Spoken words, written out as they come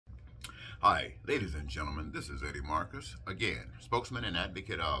Hi, ladies and gentlemen, this is Eddie Marcus, again, spokesman and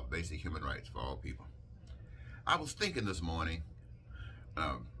advocate of basic human rights for all people. I was thinking this morning,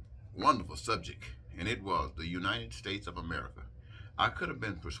 a wonderful subject, and it was the United States of America. I could have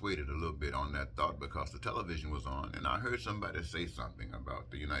been persuaded a little bit on that thought because the television was on, and I heard somebody say something about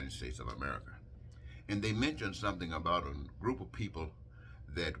the United States of America. And they mentioned something about a group of people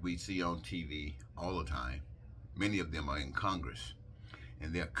that we see on TV all the time. Many of them are in Congress.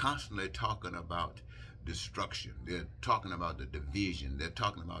 And they're constantly talking about destruction. They're talking about the division. They're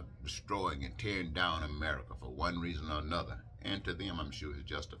talking about destroying and tearing down America for one reason or another. And to them, I'm sure it's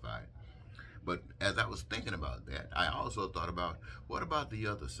justified. But as I was thinking about that, I also thought about, what about the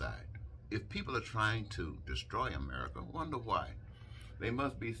other side? If people are trying to destroy America, wonder why. They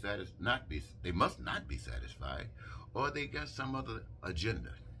must not be satisfied, or they got some other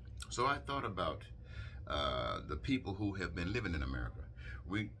agenda. So I thought about the people who have been living in America.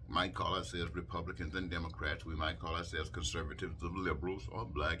 We might call ourselves Republicans and Democrats. We might call ourselves conservatives or liberals, or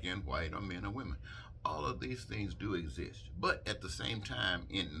black and white, or men or women. All of these things do exist. But at the same time,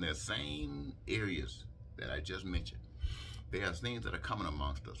 in the same areas that I just mentioned, there are things that are coming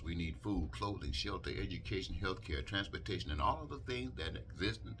amongst us. We need food, clothing, shelter, education, healthcare, transportation, and all of the things that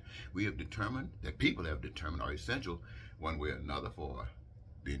exist and we have determined, that people have determined are essential one way or another for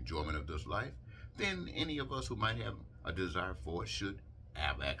the enjoyment of this life. Then any of us who might have a desire for it should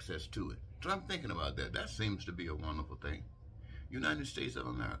have access to it. So I'm thinking about that. That seems to be a wonderful thing. United States of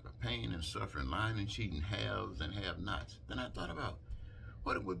America, pain and suffering, lying and cheating, haves and have-nots. Then I thought about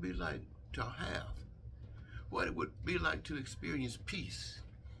what it would be like to have, what it would be like to experience peace.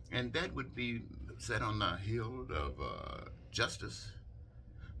 And that would be set on the hill of justice.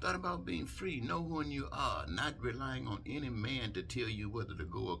 Thought about being free, know who you are, not relying on any man to tell you whether to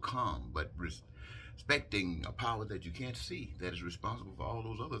go or come, but respecting a power that you can't see, that is responsible for all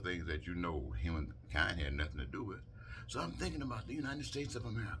those other things that you know humankind had nothing to do with. So I'm thinking about the United States of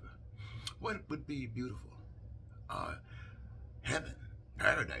America. What would be beautiful? Heaven,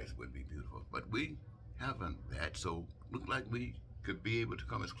 paradise would be beautiful, but we haven't that, so look like we could be able to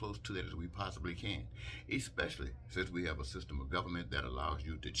come as close to that as we possibly can, especially since we have a system of government that allows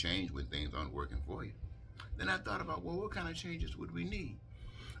you to change when things aren't working for you. Then I thought about, well, what kind of changes would we need?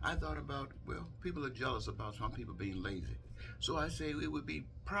 I thought about, well, people are jealous about some people being lazy. So I say it would be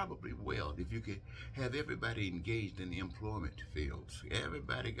probably well if you could have everybody engaged in the employment fields.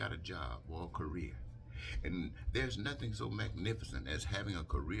 Everybody got a job or a career. And there's nothing so magnificent as having a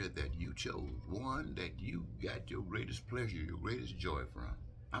career that you chose, one that you got your greatest pleasure, your greatest joy from.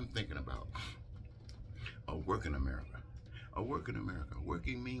 I'm thinking about a work in America. A work in America.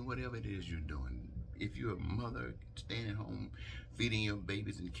 Working means whatever it is you're doing. If you're a mother staying at home feeding your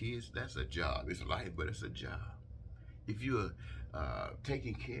babies and kids, that's a job. It's life, but it's a job. If you're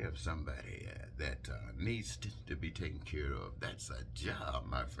taking care of somebody that needs to be taken care of, that's a job,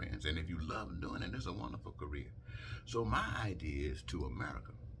 my friends. And if you love doing it, it's a wonderful career. So my idea is to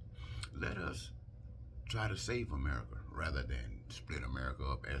America, let us try to save America rather than split America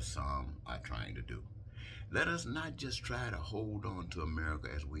up as some are trying to do. Let us not just try to hold on to America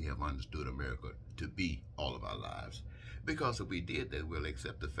as we have understood America to be all of our lives. Because if we did that, we'll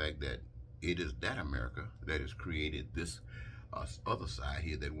accept the fact that it is that America that has created this other side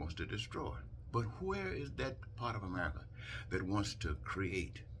here that wants to destroy. But where is that part of America that wants to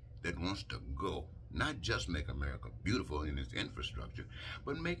create, that wants to go? Not just make America beautiful in its infrastructure,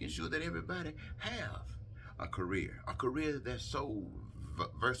 but making sure that everybody have a career that's so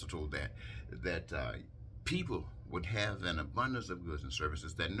versatile that people would have an abundance of goods and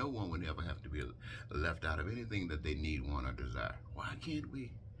services, that no one would ever have to be left out of anything that they need, want, or desire. Why can't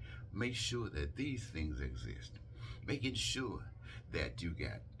we make sure that these things exist? Making sure that you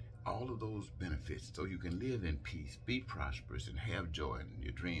got all of those benefits so you can live in peace, be prosperous, and have joy, and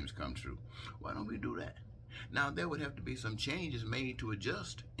your dreams come true. Why don't we do that? Now, there would have to be some changes made to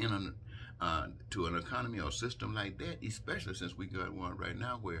adjust to an economy or system like that, especially since we got one right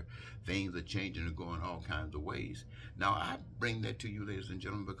now where things are changing and going all kinds of ways. Now, I bring that to you, ladies and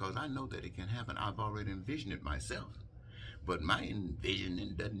gentlemen, because I know that it can happen. I've already envisioned it myself. But my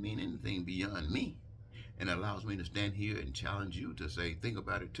envisioning doesn't mean anything beyond me, and allows me to stand here and challenge you to say, think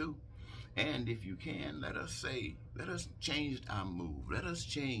about it too. And if you can, let us change our move. Let us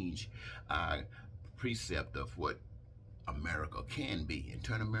change our precept of what America can be and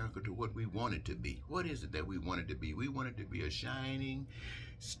turn America to what we want it to be. What is it that we want it to be? We want it to be a shining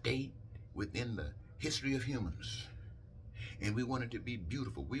state within the history of humans. And we want it to be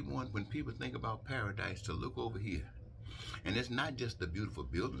beautiful. We want, when people think about paradise, to look over here And it's not just the beautiful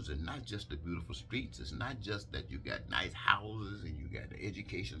buildings and not just the beautiful streets. It's not just that you got nice houses and you got the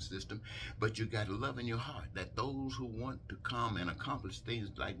education system, but you got love in your heart that those who want to come and accomplish things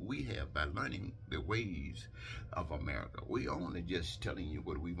like we have by learning the ways of America. We only just telling you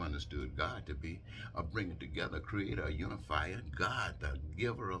what we've understood God to be, a bringer together, creator, a unifier, God, the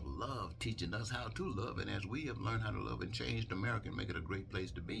giver of love, teaching us how to love. And as we have learned how to love and changed America and make it a great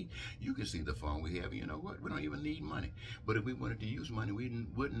place to be, you can see the fun we have. You know what? We don't even need money. But if we wanted to use money, we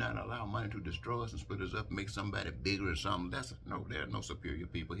would not allow money to destroy us and split us up and make somebody bigger or something lesser. No, there are no superior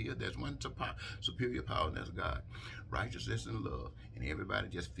people here. There's one superior power, and that's God. Righteousness and love. And everybody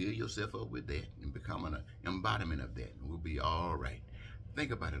just fill yourself up with that and become an embodiment of that. And we'll be all right.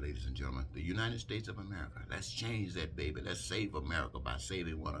 Think about it, ladies and gentlemen. The United States of America. Let's change that, baby. Let's save America by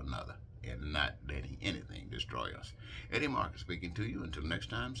saving one another and not letting anything destroy us. Eddie Marcus speaking to you. Until next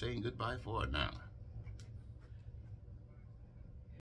time, saying goodbye for now.